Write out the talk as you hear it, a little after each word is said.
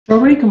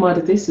Strawberry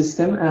Commodity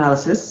System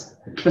Analysis,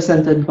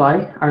 presented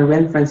by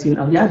Arwen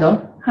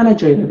Allado, Hannah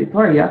Joy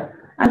Labitoria,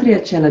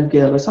 Andrea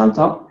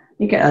Resontoc,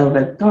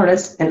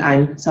 Torres, and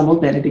I'm Samuel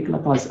Benedict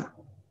Latoza.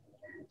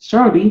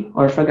 Strawberry,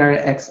 or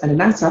Fragaria X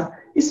ananassa,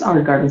 is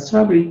our garden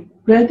strawberry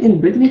bred in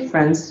Brittany,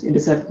 France in the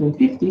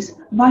 1750s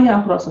via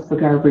a cross of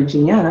Fragaria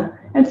virginiana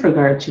and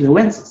Fragaria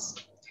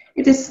chiloensis.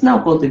 It is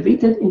now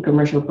cultivated in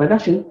commercial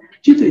production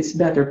due to its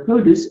better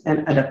produce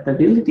and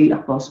adaptability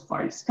across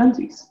various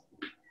countries.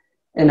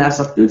 And as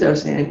of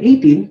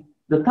 2018,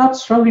 the top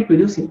strawberry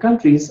producing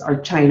countries are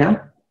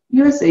China,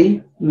 USA,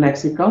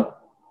 Mexico,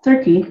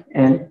 Turkey,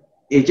 and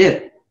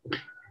Egypt.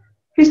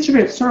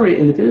 History of strawberry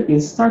in the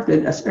Philippines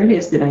started as early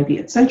as the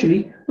 19th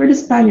century, where the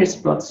Spaniards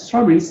brought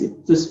strawberries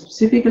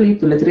specifically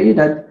to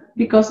Trinidad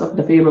because of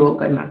the favorable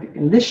climatic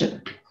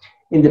condition.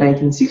 In the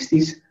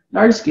 1960s,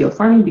 large-scale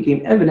farming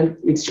became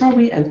evident, with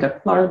strawberry and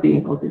cut flower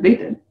being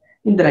cultivated.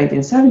 In the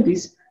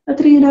 1970s,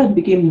 Trinidad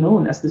became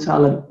known as the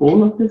Salad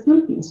Bowl of the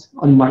Philippines.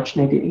 On March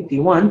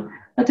 1981,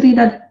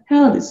 Trinidad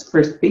held its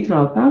first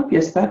patronal palm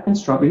fiesta and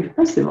strawberry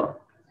festival.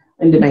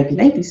 In the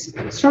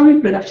 1990s, strawberry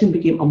production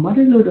became a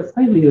motherlode of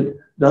livelihood,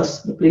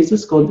 thus the place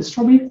was called the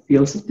Strawberry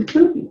Fields of the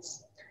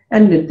Philippines.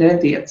 And in the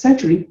 20th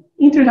century,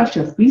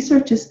 introduction of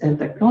researches and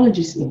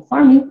technologies in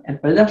farming and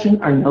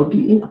production are now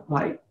being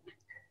applied.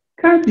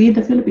 Currently,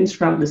 the Philippines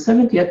ranks the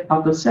 70th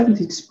out of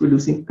 76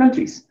 producing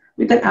countries,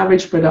 with an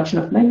average production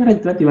of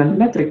 921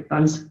 metric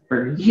tons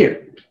per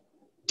year.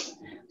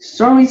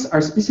 Strawberries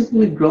are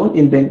specifically grown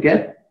in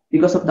Benguet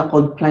because of the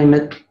cold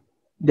climate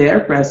there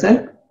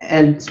present,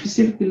 and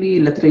specifically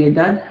La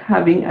Trinidad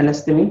having an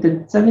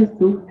estimated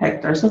 72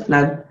 hectares of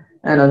land,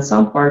 and on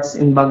some parts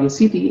in Baguio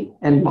City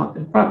and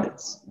Mountain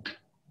Province.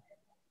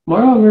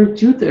 Moreover,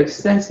 due to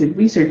extensive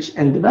research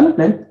and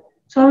development,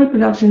 strawberry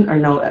production are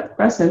now at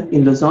present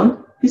in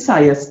Luzon,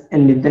 Visayas,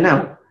 and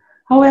Mindanao.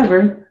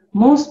 However,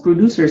 most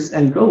producers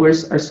and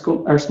growers are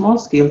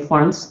small-scale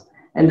farms,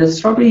 and the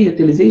strawberry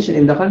utilization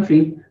in the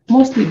country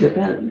mostly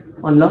depend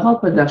on local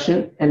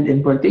production and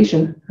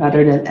importation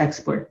rather than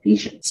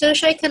exportation.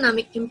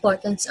 Socioeconomic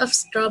importance of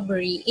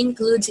strawberry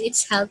includes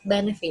its health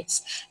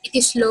benefits. It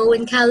is low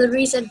in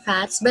calories and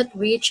fats but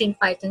rich in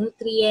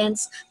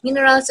phytonutrients,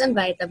 minerals, and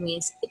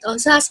vitamins. It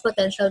also has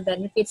potential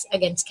benefits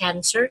against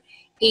cancer,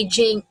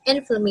 aging,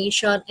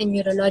 inflammation, and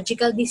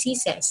neurological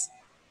diseases.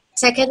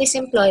 Second is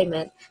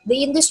employment.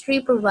 The industry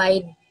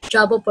provides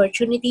job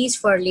opportunities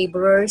for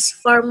laborers,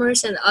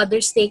 farmers, and other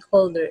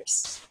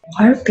stakeholders.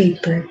 Our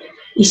paper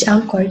is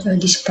anchored on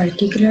this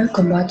particular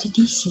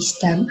commodity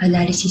system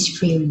analysis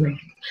framework.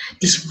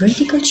 This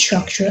vertical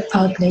structure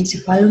outlines the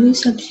following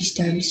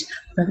subsystems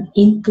from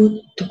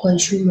input to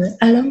consumer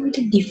along with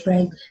the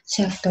different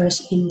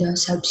sectors in the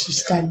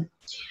subsystem.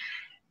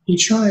 In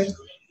short,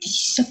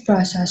 this is a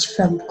process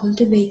from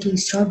cultivating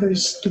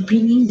strawberries to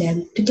bringing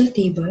them to the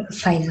table of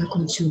final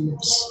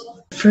consumers.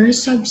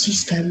 First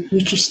subsystem,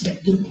 which is the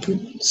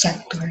input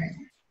sector.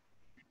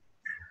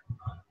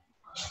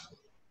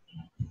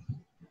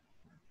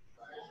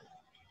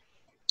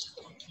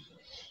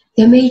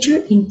 The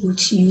major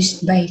inputs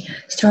used by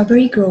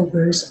strawberry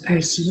growers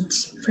are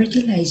seeds,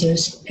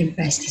 fertilizers, and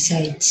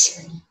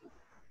pesticides.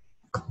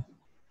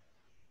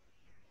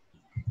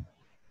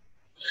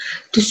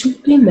 To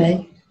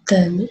supplement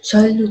the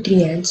soil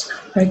nutrients,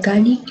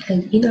 organic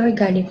and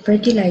inorganic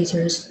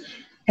fertilizers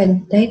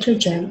and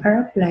nitrogen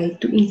are applied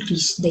to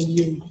increase the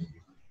yield.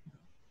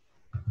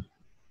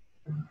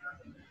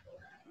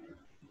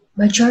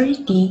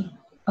 Majority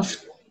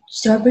of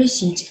strawberry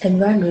seeds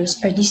and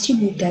runners are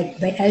distributed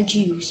by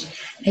LGUs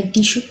and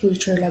tissue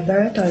culture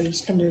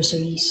laboratories and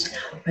nurseries,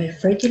 while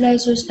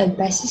fertilizers and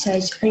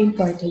pesticides are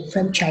imported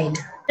from China.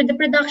 For the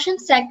production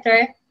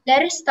sector,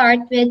 let us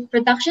start with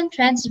production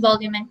trends,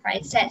 volume, and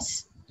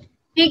prices.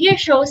 Figure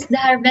shows the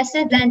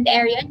harvested land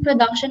area and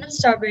production of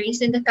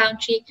strawberries in the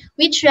country,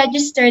 which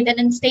registered an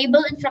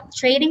unstable and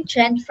fluctuating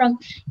trend from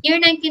year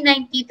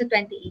 1990 to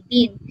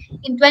 2018.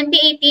 In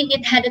 2018,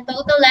 it had a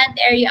total land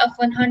area of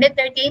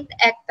 138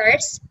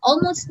 hectares,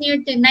 almost near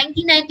to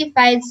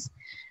 1995's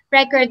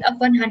record of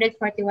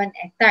 141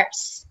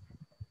 hectares.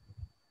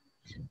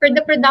 For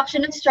the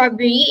production of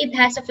strawberry, it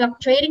has a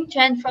fluctuating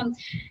trend from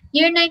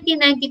year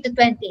 1990 to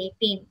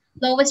 2018.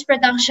 Lowest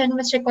production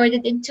was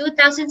recorded in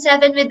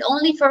 2007 with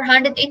only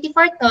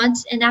 484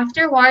 tons, and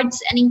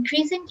afterwards an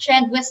increasing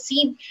trend was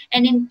seen,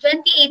 and in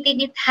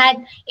 2018 it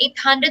had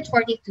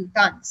 842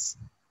 tons.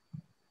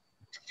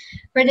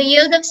 For the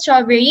yield of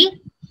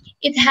strawberry,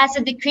 it has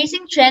a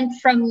decreasing trend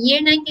from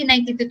year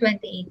 1990 to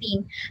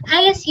 2018.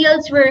 Highest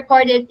yields were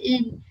recorded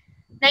in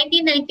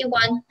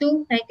 1991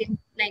 to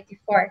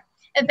 1994.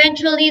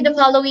 Eventually, the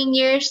following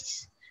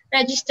years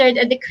registered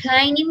a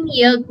declining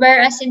yield,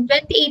 whereas in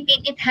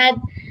 2018 it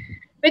had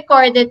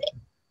recorded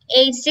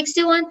a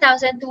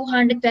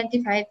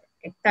 61,225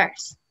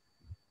 hectares.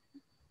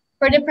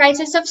 For the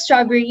prices of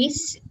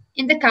strawberries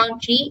in the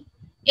country,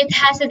 it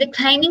has a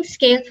declining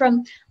scale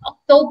from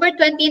October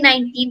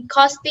 2019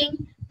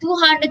 costing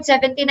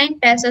 279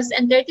 pesos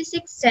and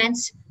 36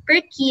 cents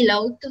per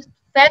kilo to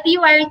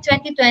February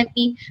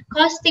 2020,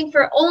 costing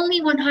for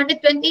only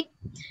 120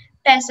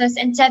 pesos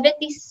and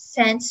 70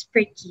 cents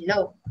per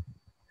kilo.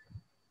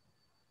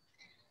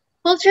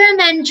 Cultural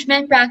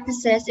management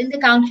practices in the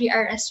country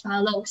are as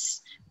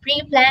follows: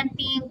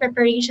 pre-planting,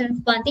 preparation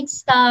of planting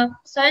stock,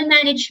 soil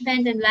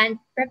management and land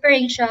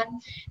preparation,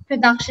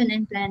 production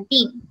and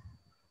planting.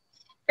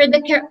 For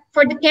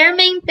the care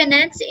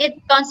maintenance, it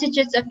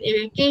constitutes of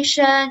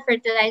irrigation,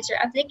 fertilizer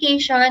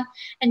application,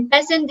 and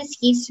pest and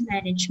disease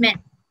management.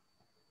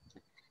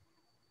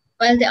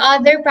 While the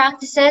other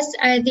practices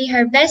are the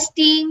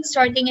harvesting,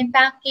 sorting and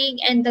packing,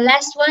 and the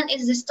last one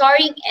is the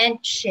storing and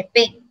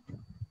shipping.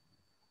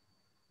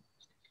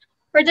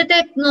 For the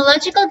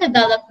technological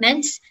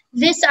developments,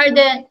 these are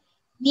the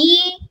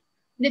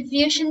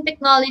diffusion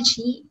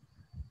technology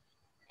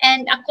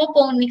and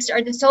aquaponics,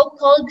 or the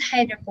so-called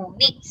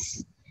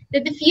hydroponics. The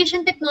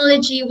diffusion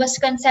technology was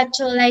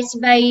conceptualized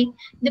by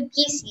the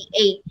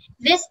PCA.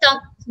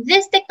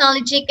 This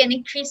technology can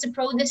increase the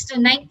produce to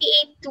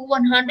 98 to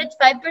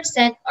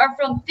 105%, or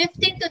from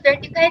 15 to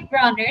 35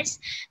 runners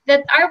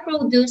that are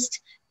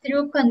produced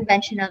through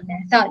conventional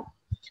method.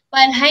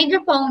 While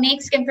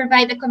hydroponics can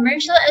provide a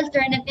commercial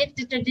alternative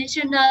to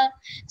traditional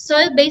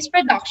soil-based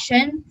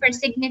production for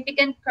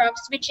significant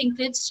crops, which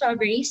includes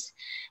strawberries,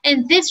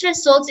 and this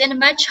results in a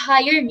much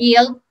higher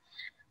yield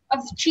of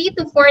 3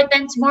 to 4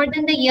 times more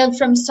than the yield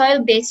from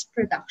soil-based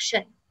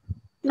production.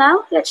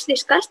 Now, let's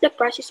discuss the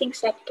processing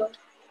sector.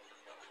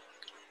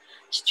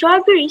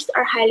 Strawberries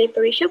are highly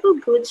perishable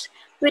goods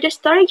with a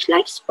storage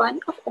lifespan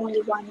of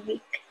only 1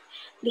 week.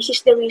 This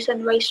is the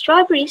reason why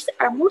strawberries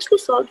are mostly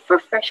sold for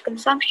fresh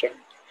consumption.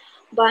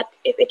 But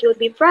if it will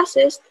be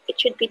processed, it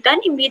should be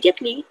done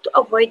immediately to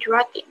avoid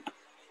rotting.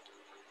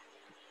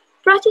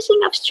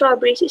 Processing of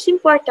strawberries is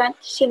important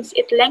since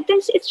it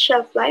lengthens its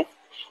shelf life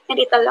and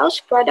it allows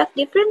product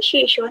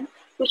differentiation,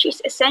 which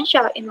is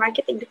essential in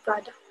marketing the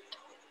product.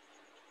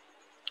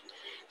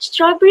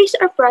 Strawberries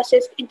are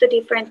processed into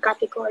different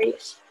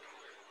categories: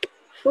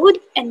 food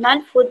and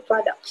non-food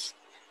products.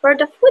 For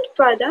the food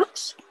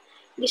products,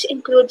 this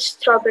includes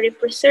strawberry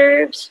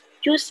preserves,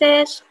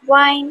 juices,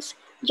 wines,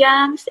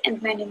 jams,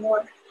 and many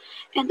more.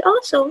 And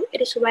also,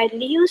 it is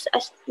widely used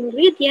as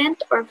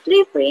ingredient or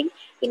flavoring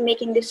in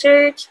making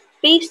desserts,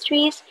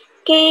 pastries,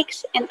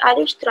 cakes, and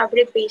other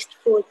strawberry-based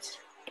foods.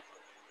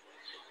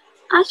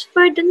 As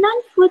for the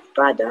non-food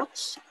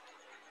products,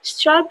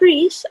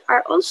 strawberries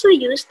are also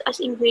used as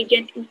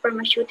ingredient in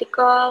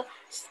pharmaceutical,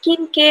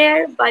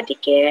 skincare, body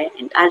care,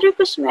 and other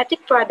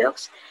cosmetic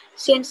products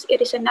since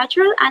it is a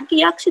natural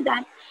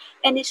antioxidant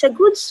and is a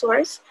good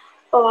source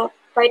of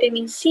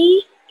vitamin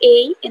C,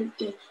 A, and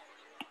E.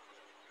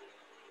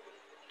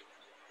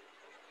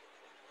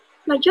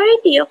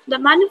 Majority of the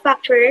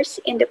manufacturers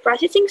in the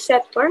processing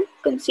sector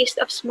consist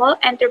of small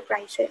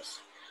enterprises,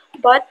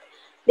 but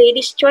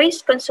Lady's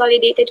Choice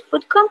Consolidated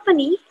Food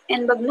Company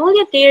and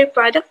Magnolia Dairy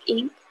Product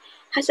Inc.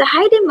 has a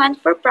high demand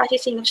for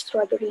processing of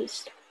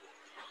strawberries.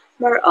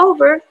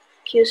 Moreover,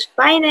 Q's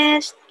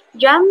Finest,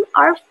 Jam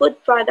Our Food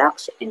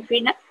Products, and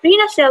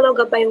Rinacelo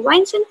Gabay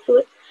Wines and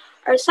Fruit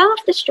are some of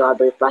the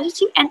strawberry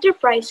processing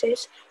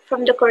enterprises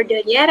from the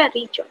Cordillera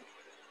region.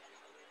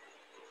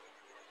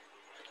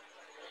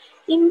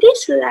 In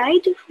this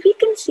slide, we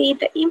can see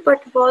the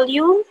import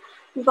volume,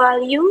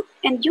 value,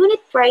 and unit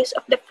price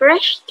of the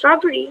fresh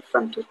strawberry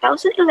from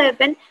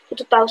 2011 to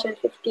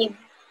 2015.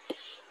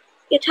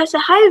 It has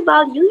a high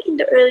value in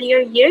the earlier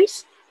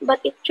years, but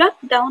it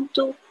dropped down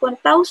to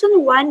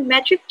 1,001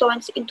 metric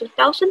tons in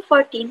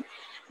 2014,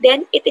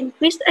 then it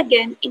increased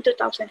again in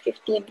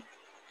 2015.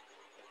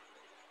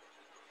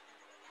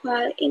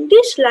 While in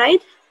this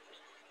slide,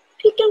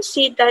 we can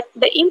see that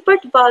the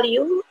import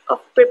value of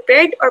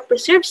prepared or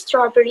preserved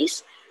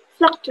strawberries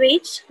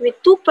fluctuates with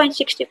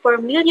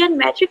 2.64 million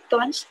metric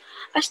tons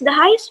as the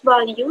highest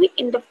value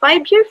in the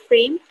 5-year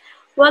frame,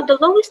 while the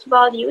lowest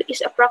value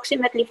is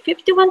approximately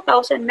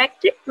 51,000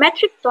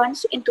 metric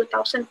tons in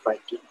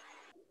 2014.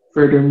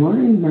 Furthermore,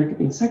 in the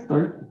marketing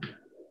sector,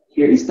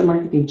 here is the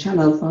marketing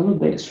channel followed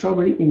by the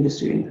strawberry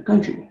industry in the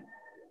country.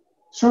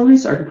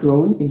 Strawberries are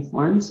grown in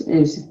farms and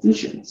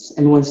institutions,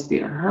 and once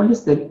they are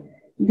harvested,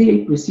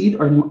 they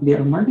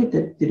are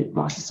marketed to the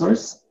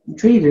processors, the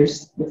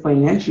traders, the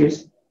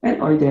financiers,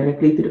 and or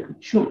directly to the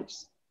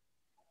consumers.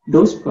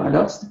 Those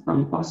products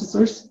from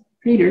processors,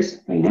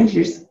 traders,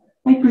 financiers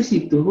might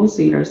proceed to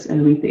wholesalers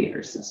and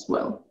retailers as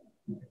well.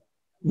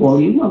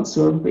 Volume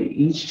absorbed by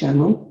each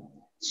channel,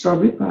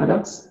 strawberry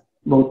products,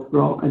 both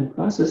raw and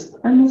processed,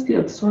 are mostly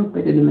absorbed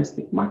by the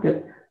domestic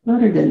market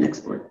rather than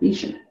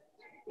exportation.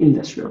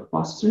 Industrial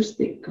processors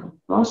take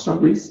raw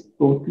strawberries,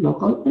 both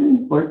local and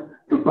import,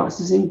 to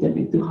processing them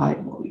into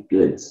high-value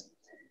goods.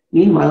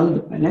 Meanwhile,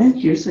 the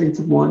financiers are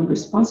the one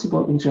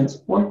responsible in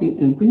transporting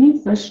and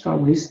bringing fresh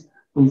strawberries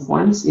from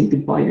farms into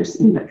buyers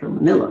in Metro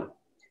Manila.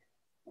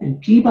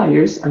 And key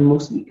buyers are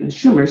mostly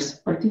consumers,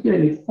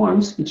 particularly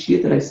farms which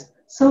utilize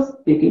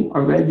self-picking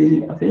or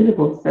readily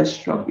available fresh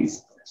strawberries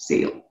for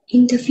sale.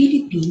 In the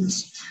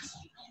Philippines,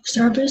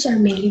 Strawberries are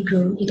mainly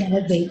grown in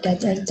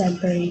elevated and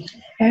temperate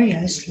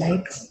areas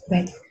like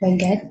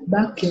Benguet,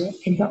 Baguio,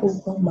 and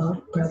Baupang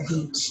Mount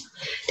Province.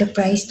 The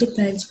price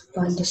depends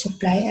upon the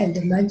supply and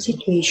demand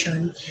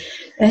situation,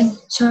 and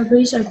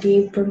strawberries are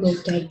being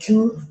promoted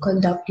through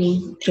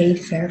conducting trade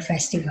fair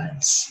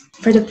festivals.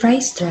 For the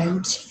price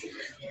trends,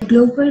 the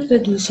global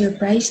producer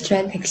price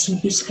trend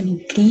exhibits an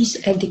increase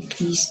and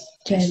decrease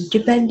trend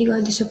depending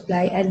on the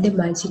supply and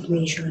demand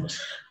situation,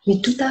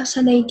 with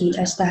 2019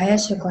 as the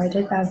highest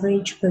recorded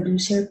average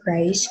producer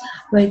price,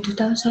 while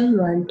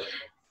 2001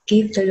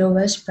 gave the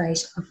lowest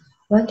price of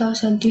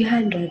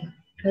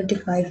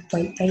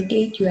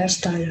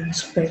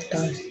 $1,325.98 per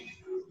ton.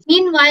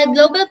 Meanwhile,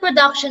 global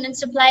production and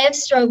supply of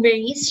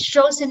strawberries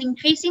shows an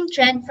increasing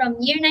trend from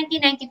year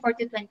 1994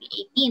 to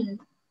 2018.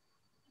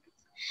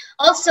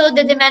 Also,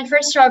 the demand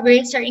for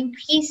strawberries are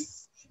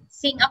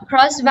increasing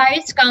across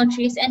various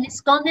countries and is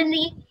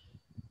commonly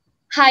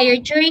higher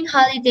during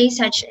holidays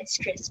such as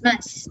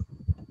Christmas.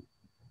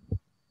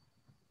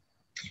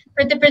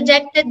 For the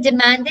projected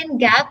demand and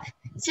gap,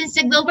 since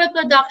the global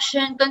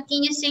production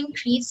continues to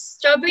increase,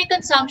 strawberry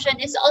consumption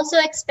is also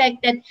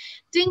expected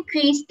to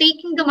increase,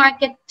 taking the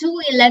market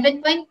to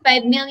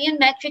 11.5 million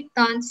metric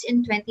tons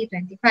in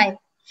 2025.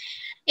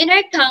 In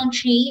our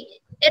country,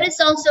 it is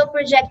also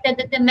projected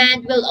that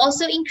demand will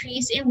also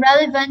increase in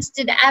relevance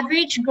to the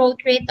average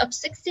growth rate of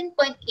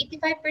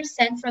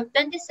 16.85% from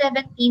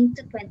 2017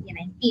 to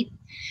 2019.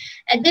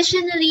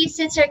 Additionally,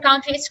 since our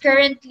country is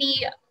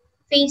currently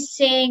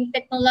facing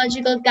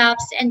technological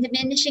gaps and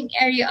diminishing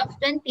area of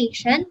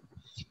plantation,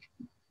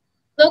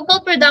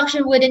 local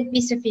production wouldn't be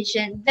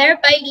sufficient,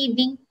 thereby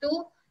leading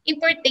to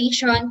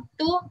importation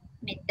to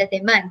meet the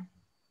demand.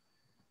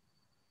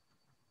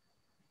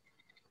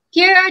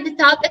 Here are the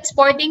top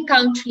exporting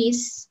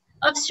countries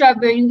of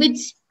strawberry, with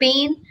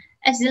Spain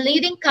as the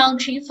leading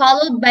country,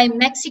 followed by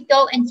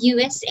Mexico and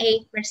USA,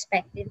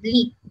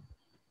 respectively.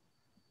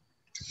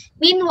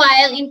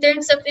 Meanwhile, in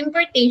terms of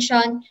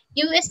importation,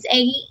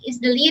 USA is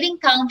the leading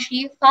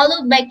country,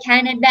 followed by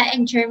Canada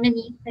and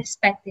Germany,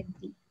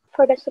 respectively.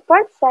 For the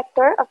support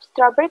sector of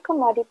strawberry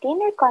commodity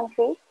in our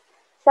country,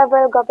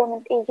 several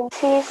government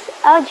agencies,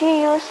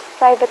 LGUs,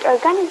 private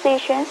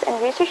organizations,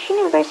 and research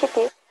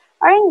universities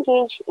are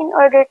engaged in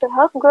order to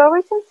help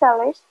growers and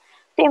sellers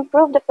to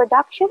improve the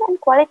production and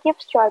quality of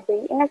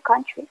strawberry in our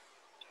country.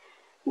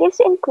 This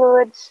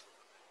includes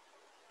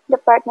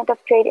Department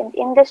of Trade and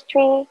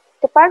Industry,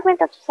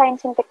 Department of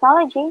Science and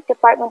Technology,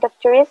 Department of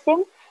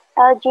Tourism,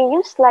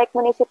 LGUs like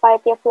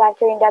Municipality of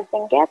Trinidad,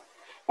 Benguet,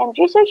 and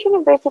research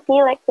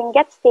university like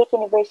Benguet State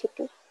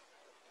University.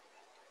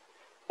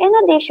 In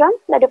addition,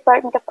 the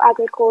Department of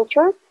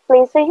Agriculture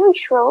plays a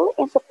huge role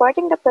in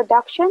supporting the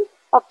production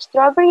of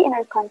strawberry in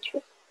our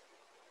country.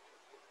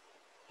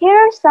 Here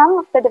are some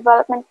of the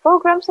development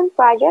programs and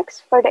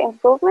projects for the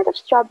improvement of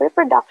strawberry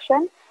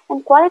production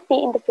and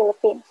quality in the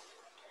Philippines.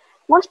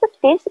 Most of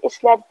this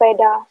is led by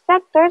the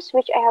sectors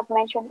which I have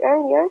mentioned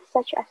earlier,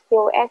 such as the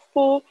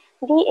OST,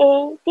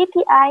 DA,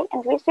 TTI,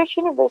 and research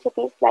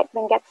universities like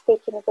Benguet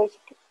State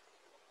University.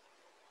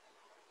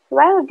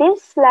 While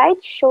this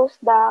slide shows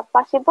the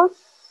possible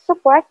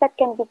support that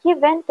can be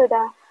given to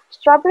the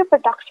strawberry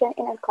production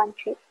in our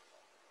country.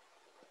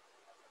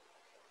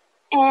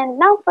 And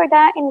now for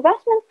the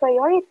investment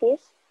priorities,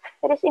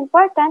 it is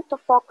important to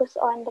focus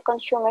on the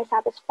consumer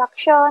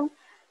satisfaction,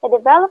 the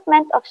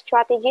development of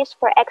strategies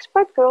for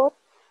export growth,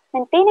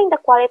 maintaining the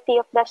quality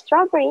of the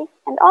strawberry,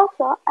 and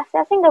also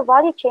assessing the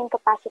value chain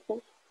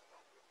capacity.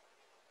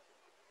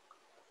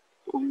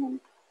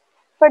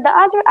 For the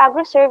other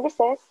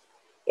agro-services,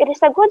 it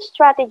is a good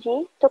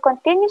strategy to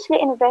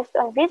continuously invest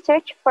on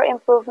research for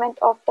improvement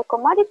of the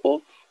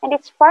commodity and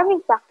its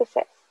farming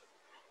practices.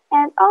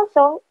 And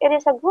also, it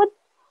is a good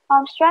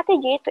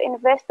strategy to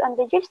invest on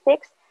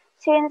logistics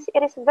since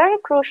it is very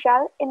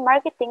crucial in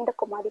marketing the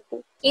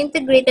commodity.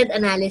 Integrated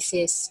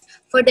analysis.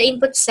 For the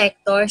input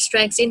sector,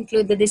 strengths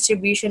include the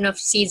distribution of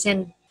seeds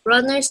and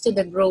runners to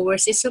the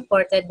growers is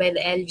supported by the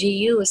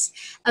LGUs,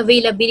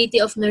 availability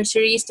of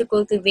nurseries to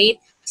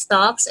cultivate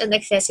stocks, and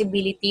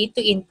accessibility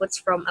to inputs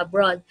from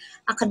abroad.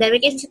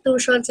 Academic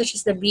institutions such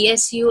as the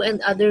BSU and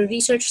other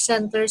research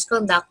centers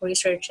conduct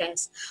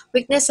researches.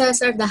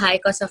 Weaknesses are the high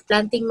cost of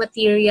planting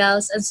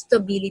materials,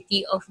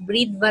 unsuitability of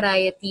breed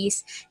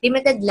varieties,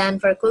 limited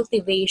land for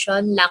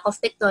cultivation, lack of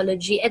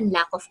technology, and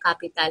lack of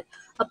capital.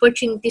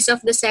 Opportunities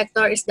of the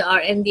sector is the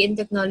R&D in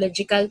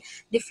technological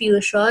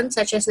diffusion,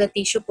 such as the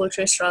tissue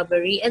culture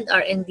strawberry and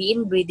R&D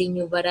in breeding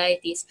new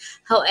varieties.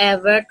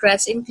 However,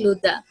 threats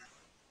include the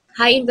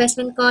high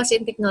investment costs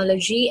in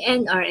technology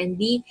and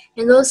R&D,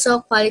 and also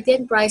quality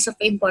and price of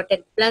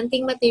imported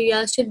planting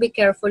materials should be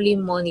carefully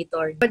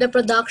monitored. For the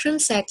production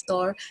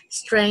sector,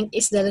 strength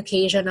is the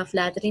location of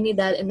La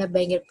Trinidad and the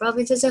Benguet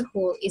province as a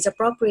whole is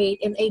appropriate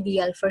and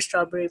ideal for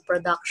strawberry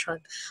production.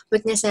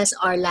 Weaknesses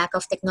are lack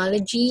of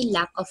technology,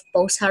 lack of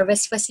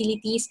post-harvest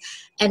facilities,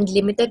 and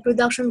limited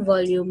production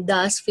volume,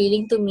 thus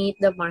failing to meet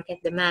the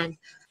market demand.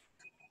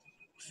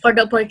 For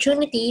the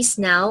opportunities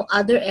now,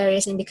 other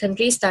areas in the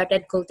country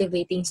started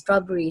cultivating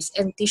strawberries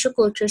and tissue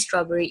culture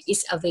strawberry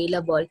is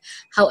available.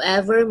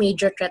 However,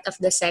 major threat of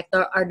the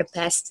sector are the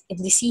pests and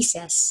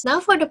diseases. Now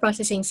for the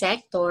processing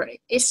sector,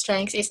 its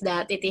strength is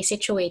that it is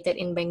situated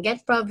in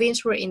Benguet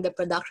province wherein the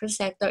production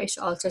sector is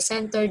also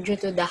centered due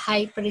to the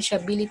high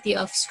perishability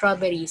of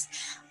strawberries.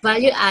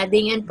 Value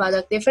adding and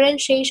product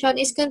differentiation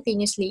is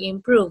continuously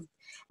improved.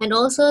 And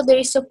also, there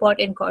is support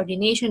and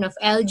coordination of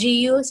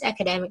LGUs,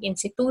 academic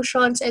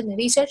institutions, and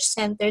research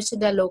centers to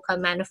the local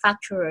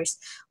manufacturers.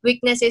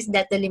 Weakness is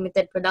that the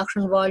limited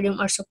production volume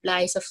or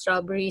supplies of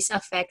strawberries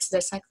affects the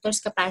sector's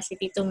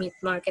capacity to meet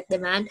market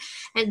demand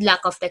and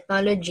lack of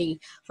technology.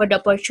 For the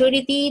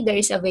opportunity, there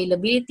is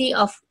availability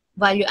of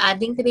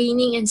value-adding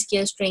training and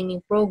skills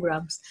training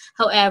programs.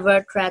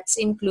 However, threats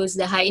includes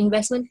the high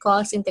investment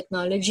costs in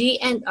technology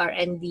and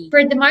R&D.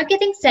 For the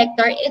marketing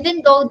sector,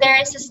 even though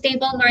there is a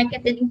stable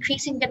market and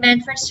increasing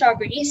demand for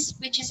strawberries,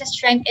 which is a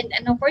strength and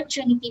an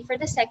opportunity for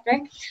the sector,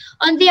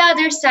 on the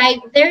other side,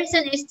 there is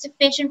an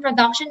insufficient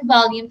production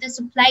volume to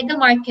supply the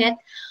market,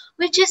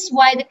 which is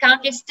why the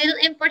country still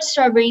imports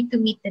strawberry to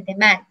meet the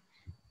demand.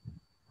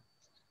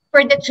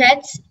 For the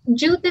threats,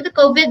 due to the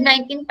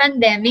COVID-19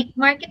 pandemic,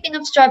 marketing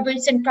of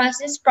strawberries and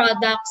processed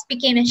products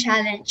became a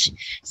challenge,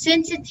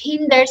 since it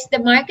hinders the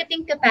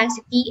marketing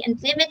capacity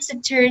and limits the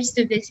tourists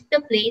to visit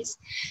the place,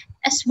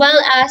 as well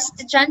as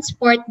to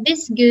transport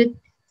these goods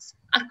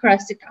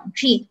across the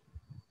country.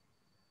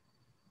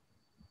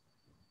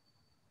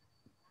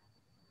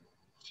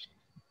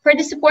 For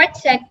the support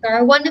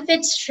sector, one of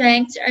its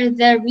strengths are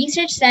the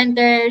research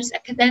centers,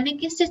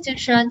 academic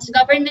institutions,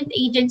 government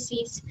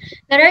agencies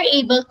that are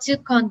able to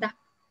conduct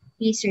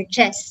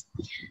researches.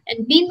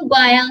 And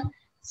meanwhile,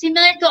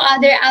 similar to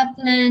other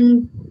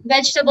upland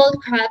vegetable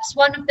crops,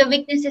 one of the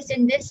weaknesses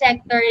in this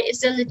sector is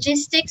the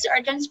logistics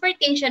or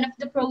transportation of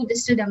the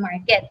produce to the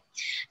market,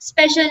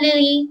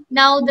 especially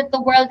now that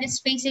the world is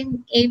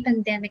facing a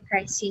pandemic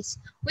crisis,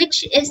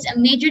 which is a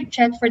major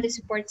threat for the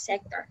support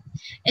sector.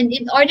 And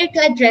in order to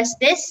address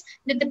this,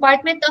 the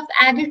Department of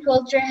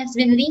Agriculture has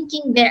been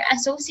linking their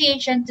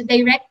association to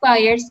direct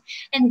buyers,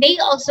 and they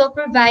also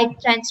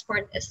provide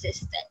transport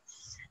assistance.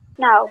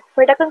 Now,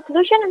 for the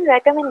conclusion and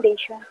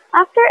recommendation.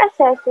 After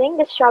assessing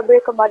the strawberry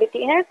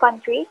commodity in our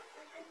country,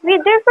 we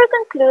therefore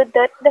conclude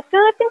that the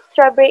Philippine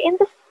strawberry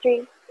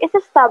industry is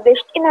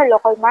established in our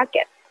local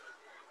market.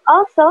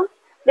 Also,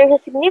 there is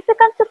a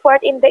significant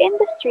support in the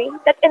industry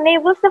that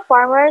enables the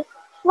farmers,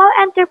 small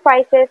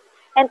enterprises,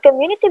 and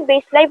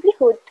community-based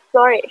livelihood to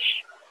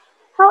flourish.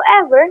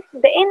 However,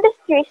 the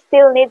industry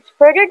still needs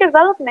further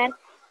development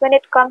when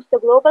it comes to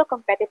global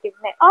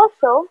competitiveness.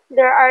 Also,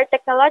 there are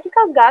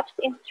technological gaps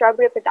in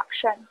strawberry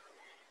production.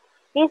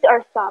 These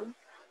are some: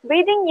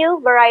 breeding new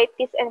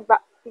varieties and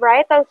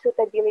varietal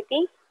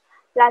suitability,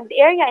 land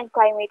area and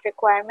climate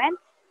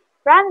requirements,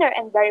 runner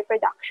and berry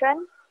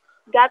production,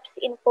 gaps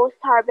in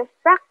post-harvest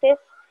practice,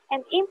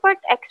 and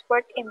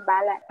import-export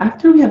imbalance.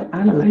 After we have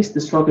analyzed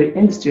the strawberry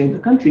industry in the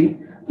country,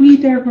 we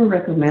therefore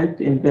recommend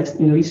to invest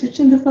in research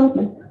and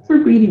development for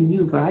breeding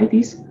new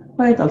varieties,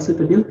 varietal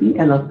suitability,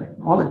 and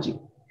technology.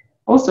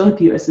 Also,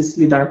 the US's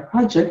LIDAR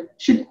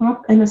project should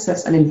map and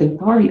assess an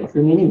inventory of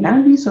remaining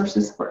land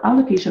resources for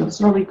allocation of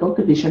strawberry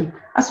cultivation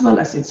as well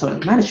as in soil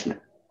management.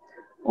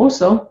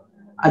 Also,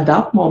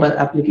 adopt mobile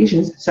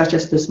applications such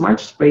as the Smart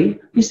Spray,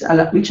 which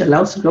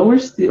allows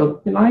growers to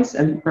optimize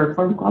and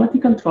perform quality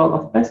control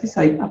of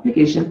pesticide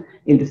application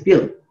in the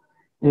field.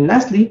 And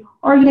lastly,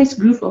 organize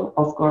groups of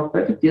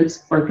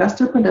cooperatives for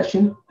cluster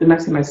production to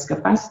maximize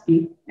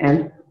capacity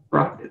and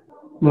profit.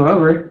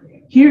 Moreover,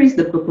 here is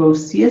the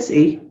proposed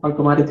CSA, or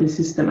Commodity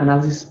System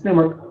Analysis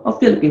Framework of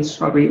Philippine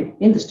strawberry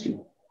industry.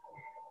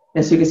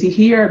 As you can see,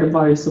 here are the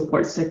various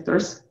support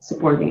sectors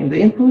supporting in the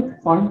input,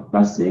 farm,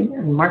 processing,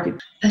 and market.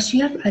 As we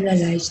have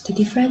analyzed the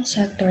different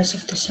sectors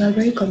of the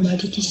strawberry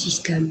commodity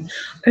system,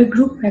 our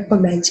group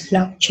recommends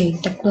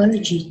blockchain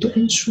technology to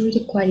ensure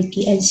the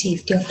quality and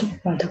safety of the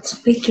products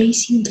by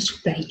tracing the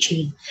supply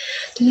chain.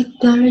 The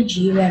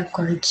technology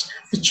records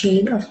a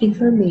chain of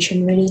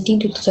information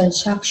relating to the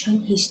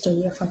transaction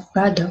history of a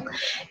product,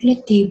 and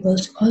it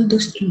tables all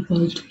those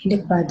involved in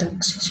the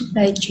product's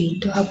supply chain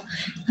to have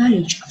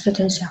knowledge of the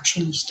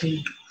transaction history.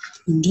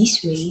 In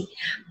this way,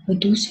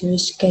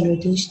 producers can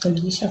reduce the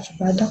risk of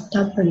product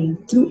tampering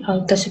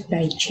throughout the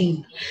supply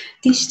chain.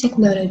 This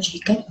technology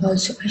can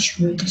also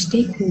assure the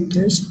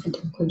stakeholders and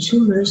the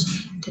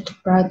consumers that the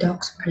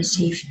products are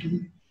safe to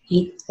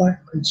eat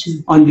or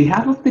consume. On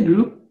behalf of the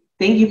group,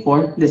 thank you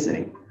for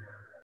listening.